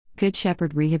Good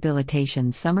Shepherd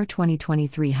Rehabilitation Summer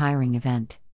 2023 Hiring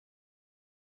Event.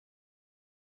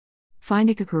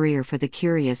 Finding a career for the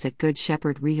curious at Good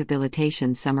Shepherd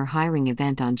Rehabilitation Summer Hiring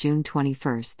Event on June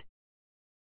 21st.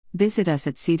 Visit us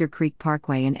at Cedar Creek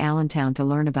Parkway in Allentown to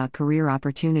learn about career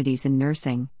opportunities in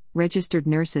nursing, registered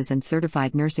nurses and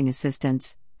certified nursing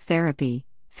assistants, therapy,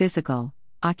 physical,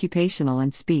 occupational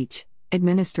and speech,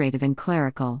 administrative and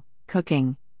clerical,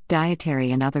 cooking,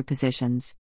 dietary and other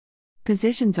positions.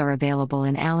 Positions are available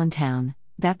in Allentown,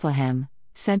 Bethlehem,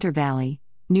 Center Valley,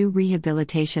 new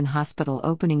rehabilitation hospital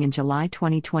opening in July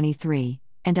 2023,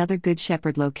 and other Good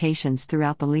Shepherd locations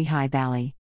throughout the Lehigh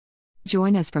Valley.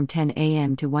 Join us from 10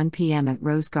 a.m. to 1 p.m. at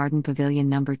Rose Garden Pavilion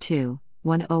No. 2,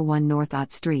 101 North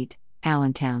Ott Street,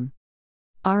 Allentown.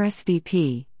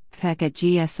 RSVP,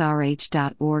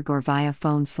 pec@gsrh.org or via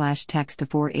phone/text to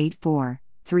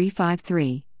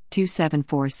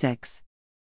 484-353-2746.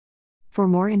 For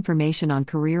more information on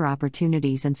career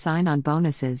opportunities and sign-on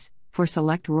bonuses, for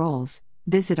select roles,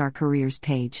 visit our careers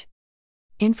page.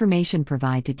 Information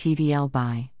provided to TVL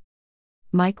by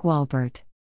Mike Walbert,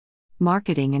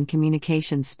 Marketing and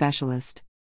Communications Specialist,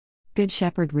 Good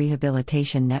Shepherd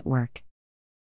Rehabilitation Network.